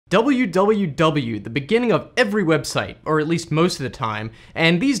WWW, the beginning of every website, or at least most of the time,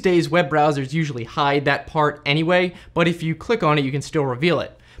 and these days web browsers usually hide that part anyway, but if you click on it you can still reveal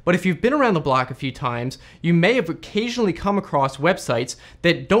it. But if you've been around the block a few times, you may have occasionally come across websites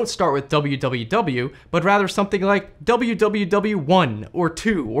that don't start with www, but rather something like WWW1 or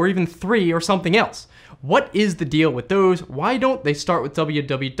 2 or even 3 or something else. What is the deal with those? Why don't they start with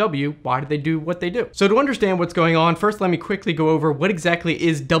www? Why do they do what they do? So to understand what's going on, first let me quickly go over what exactly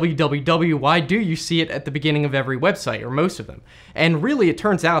is www. Why do you see it at the beginning of every website, or most of them? And really it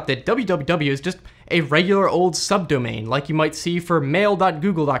turns out that www is just a regular old subdomain like you might see for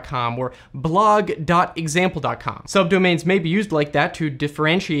mail.google.com or blog.example.com. Subdomains may be used like that to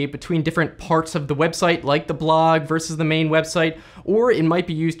differentiate between different parts of the website, like the blog versus the main website, or it might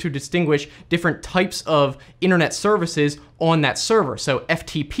be used to distinguish different types of internet services on that server. So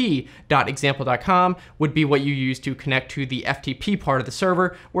ftp.example.com would be what you use to connect to the FTP part of the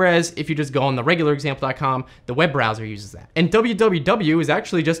server, whereas if you just go on the regular example.com, the web browser uses that. And www is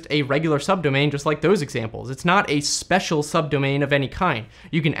actually just a regular subdomain just like those examples. It's not a special subdomain of any kind.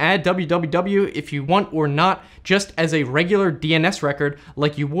 You can add www if you want or not, just as a regular DNS record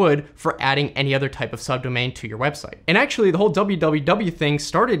like you would for adding any other type of subdomain to your website. And actually the whole www thing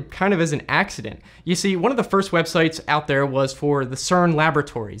started kind of as an accident. You see, one of the first websites out there was for the CERN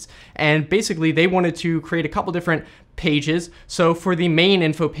laboratories, and basically they wanted to create a couple different pages. So for the main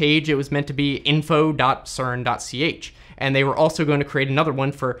info page, it was meant to be info.cern.ch, and they were also going to create another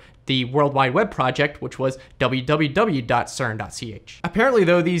one for the World Wide Web project, which was www.cern.ch. Apparently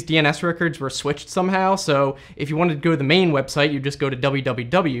though, these DNS records were switched somehow, so if you wanted to go to the main website, you just go to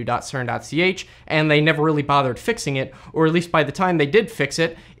www.cern.ch, and they never really bothered fixing it, or at least by the time they did fix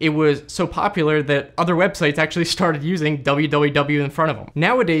it, it was so popular that other websites actually started using www in front of them.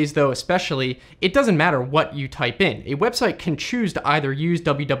 Nowadays though, especially, it doesn't matter what you type in. A website can choose to either use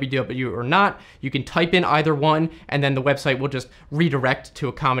www or not. You can type in either one, and then the website will just redirect to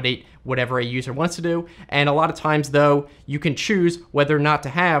accommodate whatever a user wants to do. And a lot of times though, you can choose whether or not to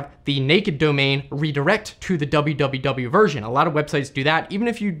have the naked domain redirect to the www version. A lot of websites do that. Even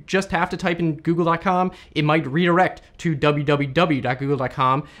if you just have to type in google.com, it might redirect to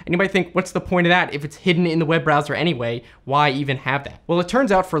www.google.com. And you might think, what's the point of that if it's hidden in the web browser anyway? Why even have that? Well, it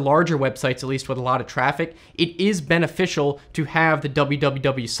turns out for larger websites, at least with a lot of traffic, it is beneficial to have the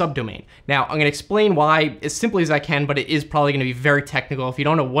www subdomain. Now, I'm gonna explain why as simply as I can, but it is probably gonna be very technical. If you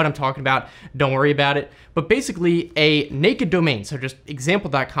don't know what I'm talking about, don't worry about it. But basically a naked domain, so just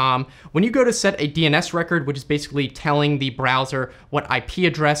example.com, when you go to set a DNS record, which is basically telling the browser what IP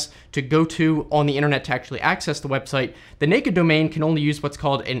address to go to on the internet to actually access the website, the naked domain can only use what's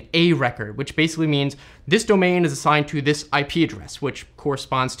called an A record, which basically means this domain is assigned to this IP address, which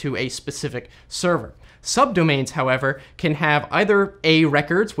corresponds to a specific server. Subdomains, however, can have either A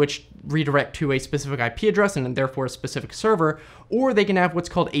records, which redirect to a specific IP address and therefore a specific server, or they can have what's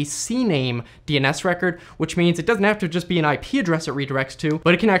called a CNAME DNS record, which means it doesn't have to just be an IP address it redirects to,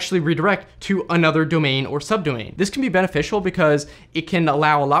 but it can actually redirect to another domain or subdomain. This can be beneficial because it can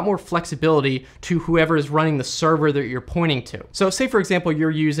allow a lot more flexibility to whoever is running the server that you're pointing to. So say for example, you're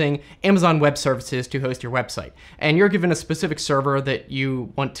using Amazon Web Services to host your website, and you're given a specific server that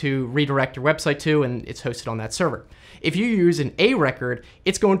you want to redirect your website to, and it's hosted on that server. If you use an A record,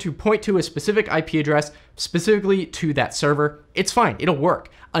 it's going to point to a specific IP address specifically to that server. It's fine, it'll work.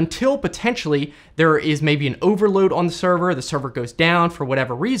 Until potentially there is maybe an overload on the server goes down for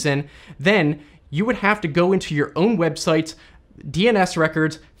whatever reason, then you would have to go into your own website's DNS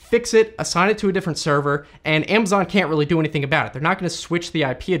records, fix it, assign it to a different server, and Amazon can't really do anything about it. They're not gonna switch the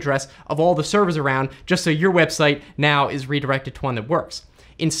IP address of all the servers around just so your website now is redirected to one that works.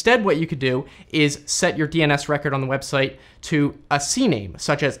 Instead, what you could do is set your DNS record on the website to a CNAME,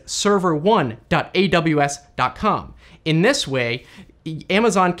 such as server1.aws.com. In this way,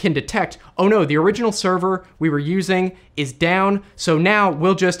 Amazon can detect, oh no, the original server we were using is down, so now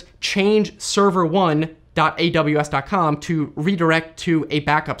we'll just change server1.aws.com to redirect to a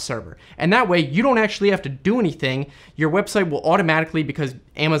backup server. And that way, you don't actually have to do anything. Your website will automatically, because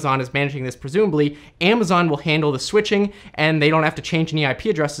Amazon is managing this presumably, Amazon will handle the switching, and they don't have to change any IP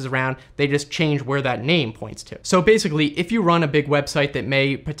addresses around, they just change where that name points to. So basically, if you run a big website that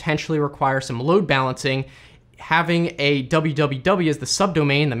may potentially require some load balancing, having a www as the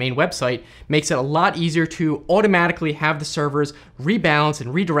subdomain, the main website, makes it a lot easier to automatically have the servers rebalance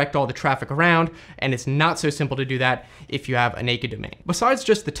and redirect all the traffic around, and it's not so simple to do that if you have a naked domain. Besides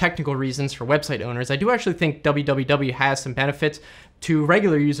just the technical reasons for website owners, I do actually think www has some benefits to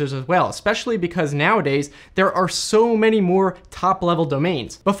regular users as well, especially because nowadays there are so many more top-level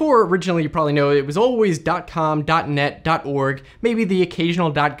domains. Before, originally, you probably know it was always .com, .net, .org, maybe the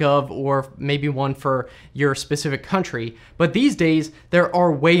occasional .gov, or maybe one for your specific country. But these days, there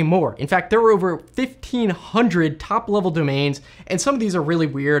are way more. In fact, there are over 1,500 top-level domains, and some of these are really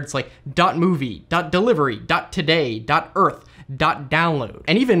weird. It's like .movie, .delivery, .today, .earth, .download.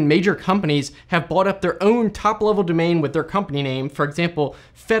 And even major companies have bought up their own top-level domain with their company name. For example,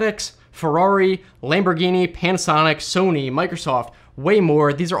 FedEx, Ferrari, Lamborghini, Panasonic, Sony, Microsoft, way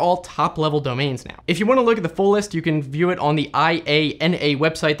more. These are all top-level domains now. If you want to look at the full list, you can view it on the IANA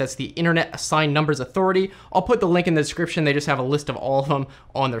website. That's the Internet Assigned Numbers Authority. I'll put the link in the description. They just have a list of all of them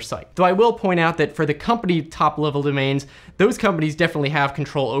on their site. Though I will point out that for the company top-level domains, those companies definitely have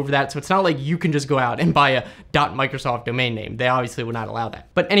control over that, so it's not like you can just go out and buy a .Microsoft domain name. They obviously would not allow that.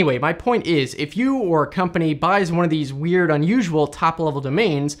 But anyway, my point is, if you or a company buys one of these weird, unusual top-level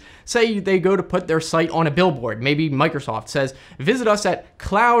domains, say they go to put their site on a billboard, maybe Microsoft says, visit us at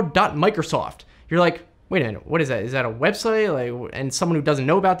cloud.microsoft. You're like, wait a minute, what is that? Is that a website? Like, and someone who doesn't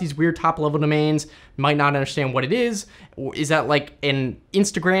know about these weird top-level domains might not understand what it is. Or is that like an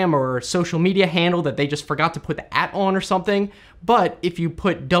Instagram or social media handle that they just forgot to put the @ on or something? But if you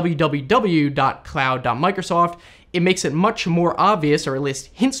put www.cloud.microsoft, it makes it much more obvious, or at least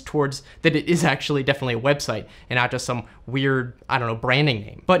hints towards, that it is actually definitely a website and not just some weird, I don't know, branding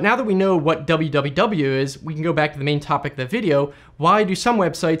name. But now that we know what www is, we can go back to the main topic of the video. Why do some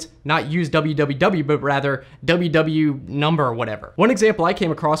websites not use www, but rather www number or whatever? One example I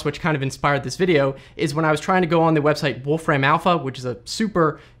came across, which kind of inspired this video, is when I was trying to go on the website Wolfram Alpha, which is a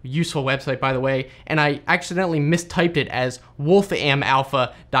super useful website, by the way, and I accidentally mistyped it as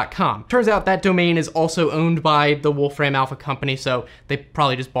wolfamalpha.com. Turns out that domain is also owned by the Wolfram Alpha company, so they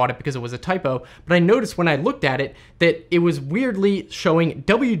probably just bought it because it was a typo. But I noticed when I looked at it that it was weirdly showing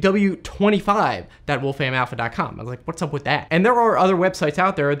www.25.wolfamalpha.com. I was like, what's up with that? And there are other websites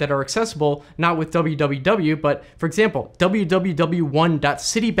out there that are accessible not with www, but for example,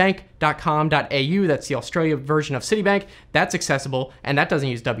 www1.citibank.com.au, that's the Australia version of Citibank, that's accessible, and that doesn't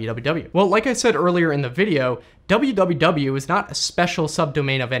use www. Well, like I said earlier in the video, www is not a special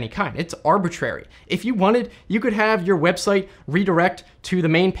subdomain of any kind. It's arbitrary. If you wanted, you could have your website redirect to the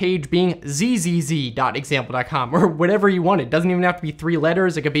main page being zzz.example.com or whatever you want. It doesn't even have to be 3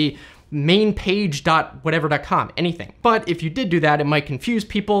 letters. It could be mainpage.whatever.com, anything. But if you did do that, it might confuse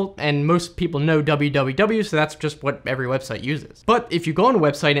people, and most people know www, so that's just what every website uses. But if you go on a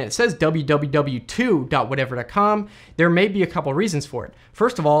website and it says www2.whatever.com, there may be a couple reasons for it.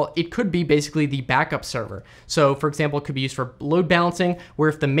 First of all, it could be basically the backup server. So for example, it could be used for load balancing, where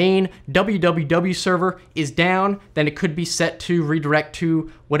if the main www server is down, then it could be set to redirect to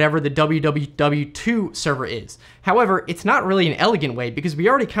whatever the www2 server is. However, it's not really an elegant way, because we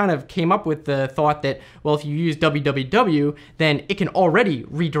already kind of came up with the thought that, well, if you use www, then it can already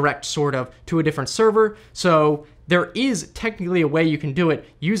redirect sort of to a different server. So there is technically a way you can do it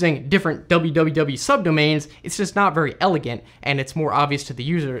using different www subdomains. It's just not very elegant, and it's more obvious to the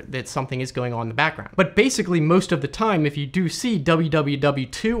user that something is going on in the background. But basically, most of the time, if you do see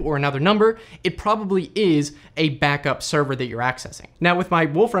www2 or another number, it probably is a backup server that you're accessing. Now, with my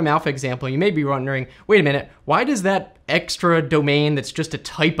Wolfram Alpha example, you may be wondering, wait a minute, why does that extra domain that's just a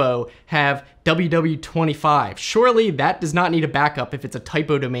typo have www25? Surely that does not need a backup if it's a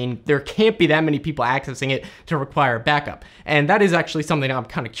typo domain. There can't be that many people accessing it to require a backup. And that is actually something I'm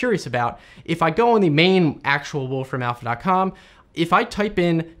kind of curious about. If I go on the main actual wolframalpha.com, if I type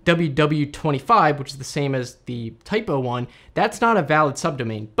in www25, which is the same as the typo one, that's not a valid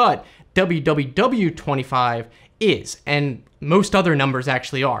subdomain, but www25 is, and most other numbers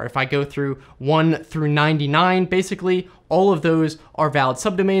actually are. If I go through 1 through 99, basically, all of those are valid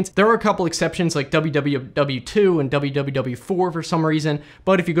subdomains. There are a couple exceptions like www2 and www4 for some reason,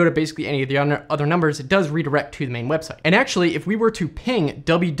 but if you go to basically any of the other numbers, it does redirect to the main website. And actually, if we were to ping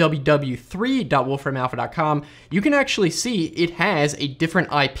www3.wolframalpha.com, you can actually see it has a different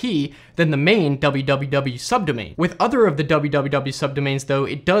IP than the main www subdomain. With other of the www subdomains though,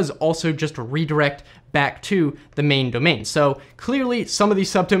 it does also just redirect back to the main domain. So So clearly some of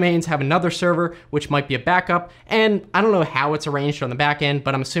these subdomains have another server, which might be a backup, and I don't know how it's arranged on the back end,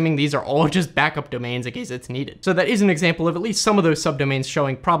 but I'm assuming these are all just backup domains in case it's needed. So that is an example of at least some of those subdomains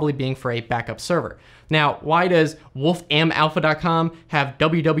showing probably being for a backup server. Now, why does wolfamalpha.com have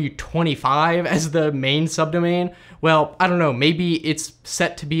WW25 as the main subdomain? Well, I don't know, maybe it's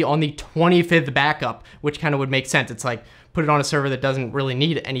set to be on the 25th backup, which kind of would make sense. It's like, put it on a server that doesn't really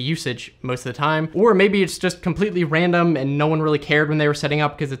need any usage most of the time. Or maybe it's just completely random and no one really cared when they were setting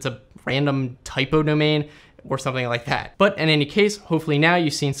up because it's a random typo domain or something like that. But in any case, hopefully now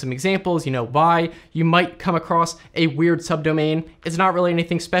you've seen some examples, you know why you might come across a weird subdomain. It's not really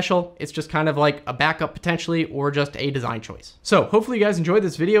anything special. It's just kind of like a backup potentially, or just a design choice. So hopefully you guys enjoyed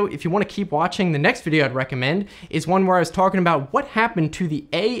this video. If you want to keep watching, the next video I'd recommend is one where I was talking about what happened to the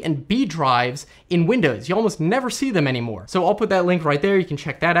A and B drives in Windows. You almost never see them anymore. So I'll put that link right there. You can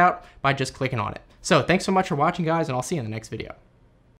check that out by just clicking on it. So thanks so much for watching, guys, and I'll see you in the next video.